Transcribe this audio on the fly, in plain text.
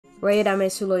Raid, I'm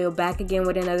Miss Loyal, back again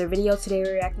with another video. Today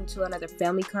we're reacting to another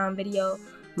family crime video.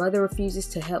 Mother refuses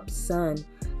to help son.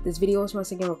 This video was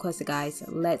once again requested, guys.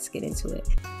 Let's get into it.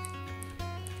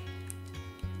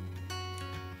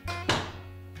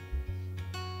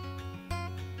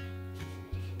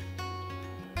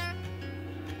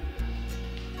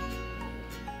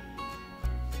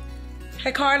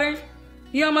 Hey Carter,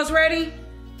 you almost ready?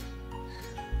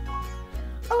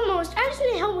 Almost. I just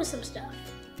need help with some stuff.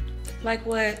 Like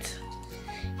what?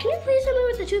 Can you please help me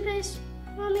with the toothpaste,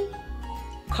 Mommy?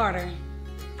 Carter,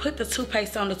 put the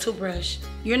toothpaste on the toothbrush.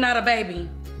 You're not a baby.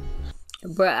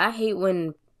 Bruh, I hate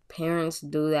when parents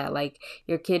do that. Like,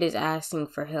 your kid is asking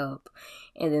for help,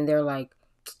 and then they're like,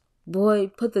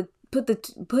 "Boy, put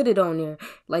it on there."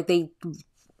 Like, they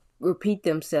repeat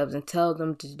themselves and tell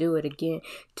them to do it again,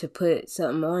 to put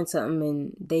something on something,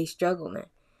 and they struggling.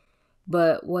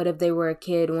 But what if they were a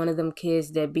kid, one of them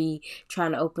kids that be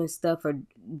trying to open stuff or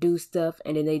do stuff,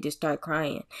 and then they just start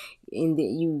crying, and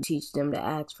then you teach them to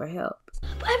ask for help?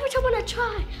 But every time when I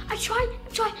try,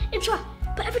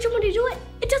 but every time when I do it,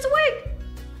 it doesn't work.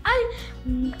 I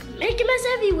make a mess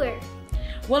everywhere.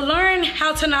 Well, learn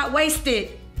how to not waste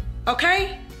it,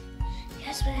 okay?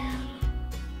 Yes, ma'am.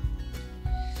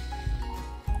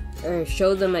 Or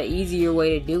show them an easier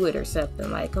way to do it or something.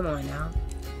 Like, come on now.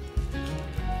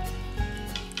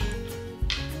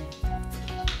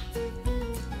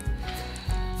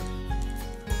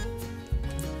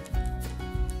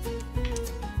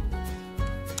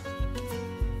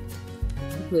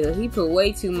 He put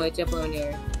way too much up on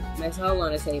there. That's all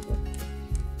on the table.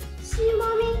 See,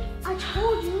 Mommy? I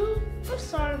told you. I'm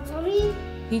sorry, Mommy.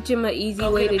 Teach him an easy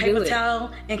way to do it. Go get a paper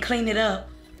towel and clean it up.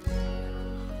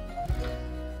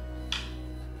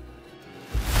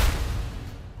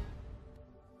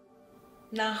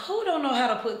 Now, who don't know how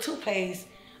to put toothpaste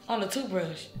on the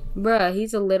toothbrush? Bruh,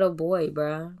 he's a little boy,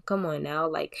 bruh. Come on now.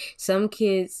 Like, some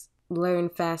kids learn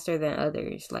faster than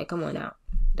others. Like, come on now.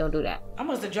 Don't do that. I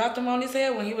must have dropped him on his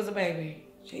head when he was a baby.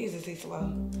 Jesus, he's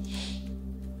slow.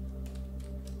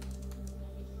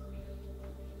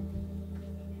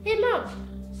 Hey, Mom.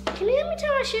 Can you help me tie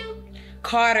my shoe?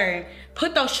 Carter,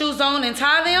 put those shoes on and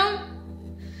tie them.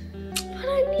 But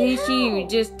I need help. She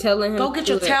just telling him. Go get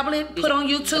your tablet, put on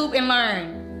YouTube, and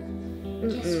learn.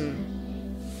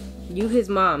 You his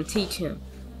mom. Teach him.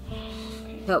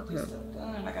 Help him.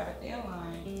 I got a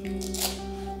deadline.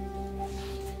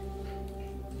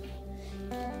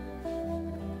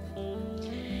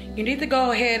 You need to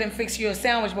go ahead and fix you a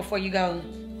sandwich before you go.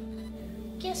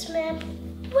 Yes, ma'am.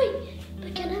 Wait,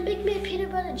 but can I make me a peanut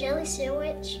butter jelly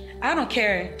sandwich? I don't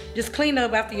care. Just clean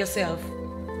up after yourself.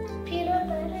 Peanut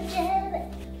butter jelly,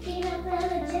 peanut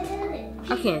butter jelly.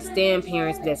 I can't stand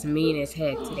parents that's mean as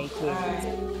heck to their kids.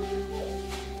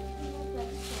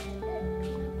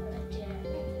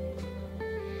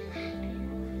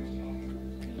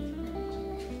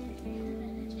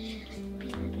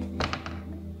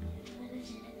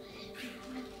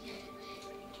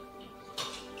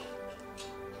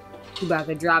 You about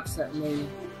to drop something in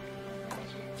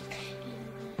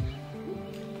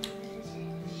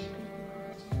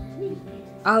you.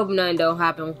 I hope nothing don't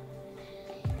happen.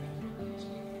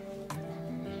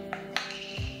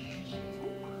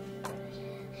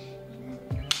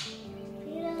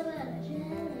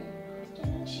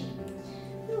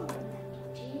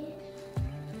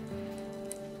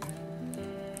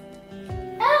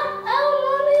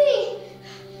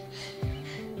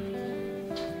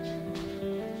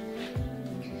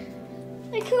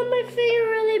 I cut my finger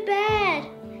really bad.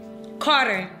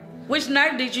 Carter, which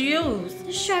knife did you use?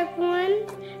 The sharp one.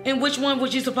 And which one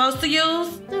was you supposed to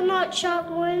use? The not sharp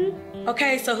one.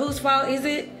 Okay, so whose fault is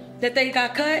it that they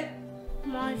got cut?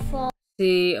 My fault.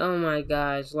 See, oh my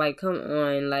gosh, like, come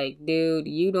on, like, dude,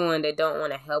 you the one that don't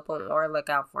want to help him or look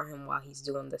out for him while he's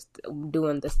doing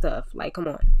the stuff. Like, come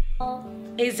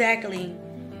on. Exactly.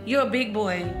 You're a big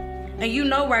boy, and you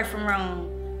know right from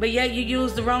wrong, but yet you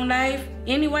used the wrong knife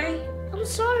anyway? I'm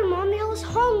sorry, Mommy, I was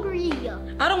hungry.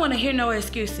 I don't want to hear no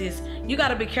excuses. You got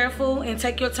to be careful and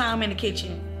take your time in the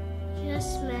kitchen.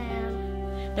 Yes,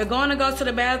 ma'am. They're going to go to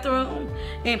the bathroom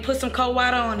and put some cold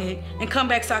water on it and come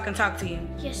back so I can talk to you.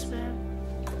 Yes, ma'am.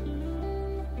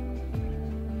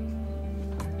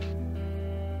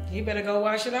 You better go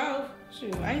wash it off.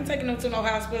 Shoot, I ain't taking them to no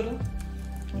hospital.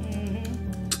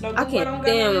 No, I can't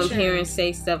stand when parents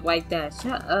say stuff like that.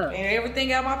 Shut up. And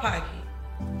everything out my pocket.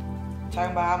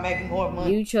 Talking about I'm making more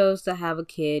money. You chose to have a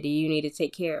kid and you need to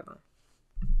take care of him.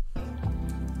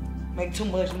 Make too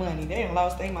much money. They done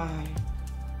lost their mind.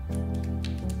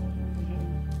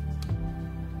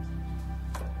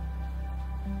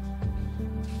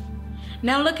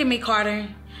 Now look at me, Carter.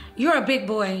 You're a big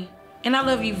boy, and I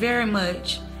love you very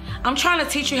much. I'm trying to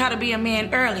teach you how to be a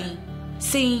man early.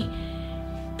 See,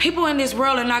 people in this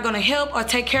world are not going to help or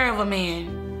take care of a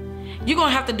man. You're going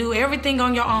to have to do everything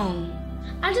on your own.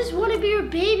 I just want to be your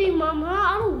baby, Mama.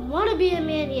 I don't want to be a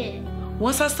man yet.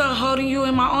 Once I start holding you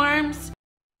in my arms.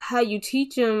 How you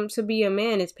teach him to be a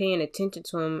man is paying attention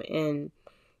to him and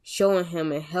showing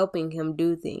him and helping him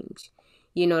do things.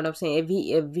 You know what I'm saying?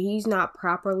 If he's not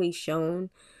properly shown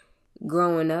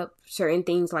growing up certain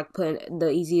things, like putting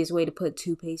the easiest way to put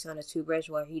toothpaste on a toothbrush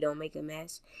where he don't make a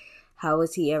mess, how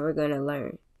is he ever gonna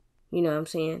learn? You know what I'm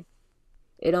saying?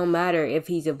 It don't matter if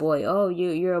he's a boy. Oh,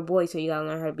 you're a boy, so you gotta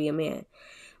learn how to be a man.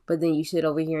 But then you sit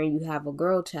over here and you have a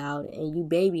girl child and you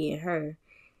babying her.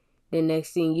 The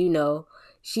next thing you know,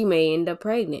 she may end up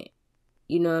pregnant.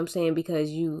 You know what I'm saying? Because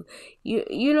you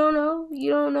don't know.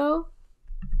 You don't know.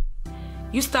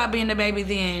 You stop being the baby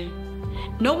then.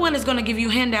 No one is gonna give you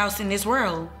handouts in this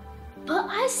world. But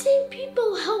I seen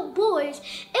people help boys,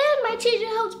 and my teacher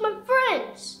helps my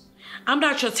friends. I'm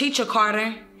not your teacher,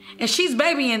 Carter, and she's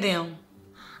babying them.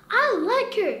 I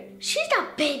like her. She's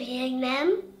not babying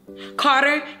them.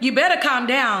 Carter, you better calm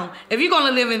down. If you're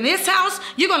gonna live in this house,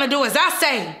 you're gonna do as I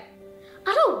say.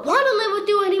 I don't want to live with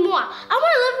you anymore. I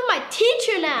want to live with my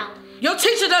teacher now. Your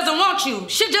teacher doesn't want you.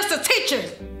 She's just a teacher.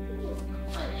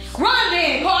 Run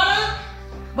then, Carter.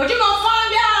 But you're gonna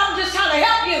find out I'm just trying to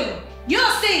help you. You'll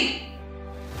see.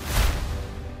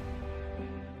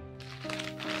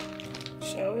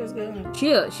 Show is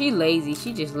good. She lazy.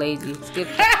 She just lazy. Skip.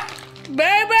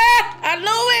 Baby, I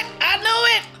knew it.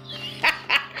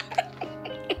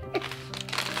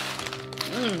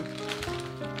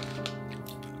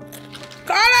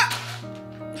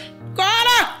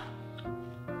 Carter!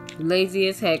 Lazy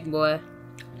as heck, boy.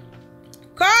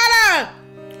 Carter!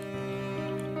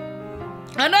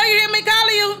 I know you hear me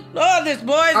calling you. Oh, this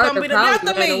boy's gonna be the death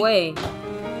of me. Away.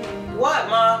 What,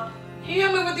 Mom? You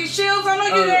hear me with these shields? I know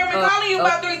you heard me calling you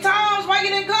about 3 times. Why you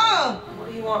didn't come? What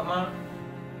do you want, Mom?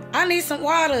 I need some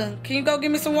water. Can you go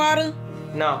get me some water?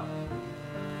 No.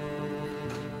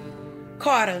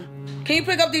 Carter, can you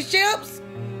pick up these chips?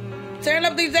 Tearing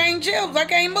up these dang chips. I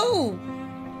can't move.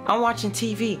 I'm watching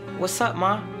TV. What's up,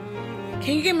 Mom?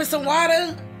 Can you give me some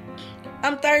water?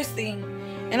 I'm thirsty,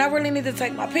 and I really need to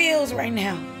take my pills right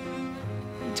now.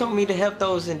 You told me to help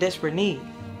those in desperate need.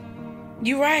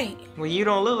 You right. Well, you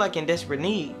don't look like in desperate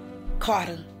need.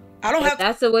 Carter, I don't have to.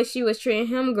 That's the way she was treating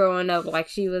him growing up. Like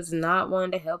she was not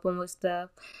wanting to help him with stuff.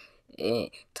 And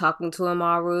talking to him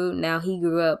all rude. Now he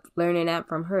grew up learning that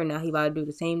from her. Now he about to do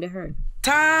the same to her.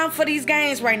 Time for these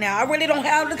games right now. I really don't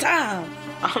have the time.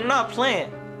 I'm not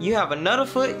playing. You have another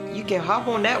foot, you can hop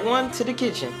on that one to the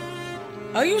kitchen.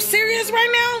 Are you serious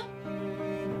right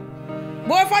now?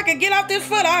 Boy, if I could get off this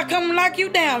foot, I'd come knock you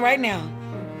down right now.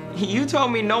 You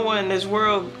told me no one in this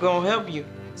world gonna help you,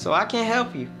 so I can't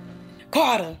help you.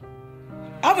 Carter,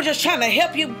 I was just trying to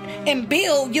help you and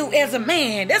build you as a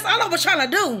man. That's all I was trying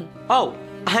to do. Oh,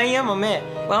 I am a man.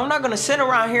 Well, I'm not gonna sit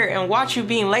around here and watch you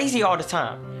being lazy all the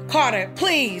time. Carter,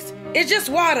 please. It's just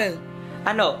water.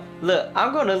 I know. Look,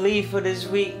 I'm gonna leave for this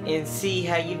week and see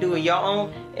how you do it your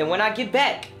own. And when I get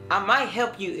back, I might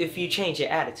help you if you change your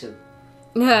attitude.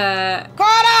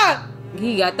 Carter!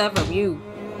 He got that from you.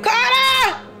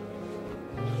 Carter!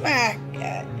 My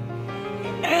God.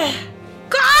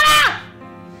 Carter!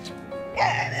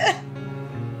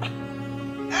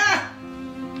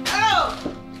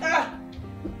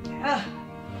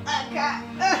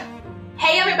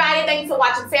 Hey everybody, thanks for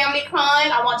watching Family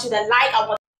Chron. I want you to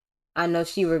like, I know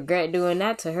she regret doing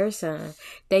that to her son.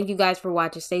 Thank you guys for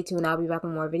watching. Stay tuned. I'll be back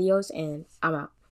with more videos, and I'm out.